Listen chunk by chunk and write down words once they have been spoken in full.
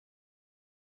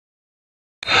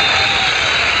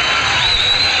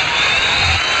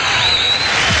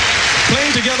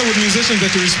together with musicians that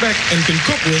you respect and can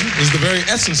cook with is the very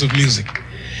essence of music.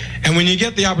 And when you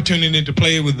get the opportunity to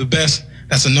play with the best,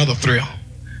 that's another thrill.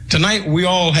 Tonight, we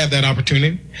all have that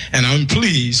opportunity, and I'm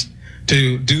pleased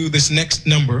to do this next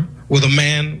number with a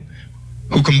man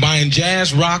who combined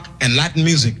jazz, rock, and Latin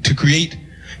music to create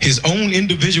his own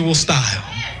individual style.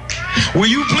 Will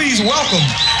you please welcome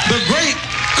the great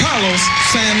Carlos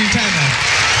Santana.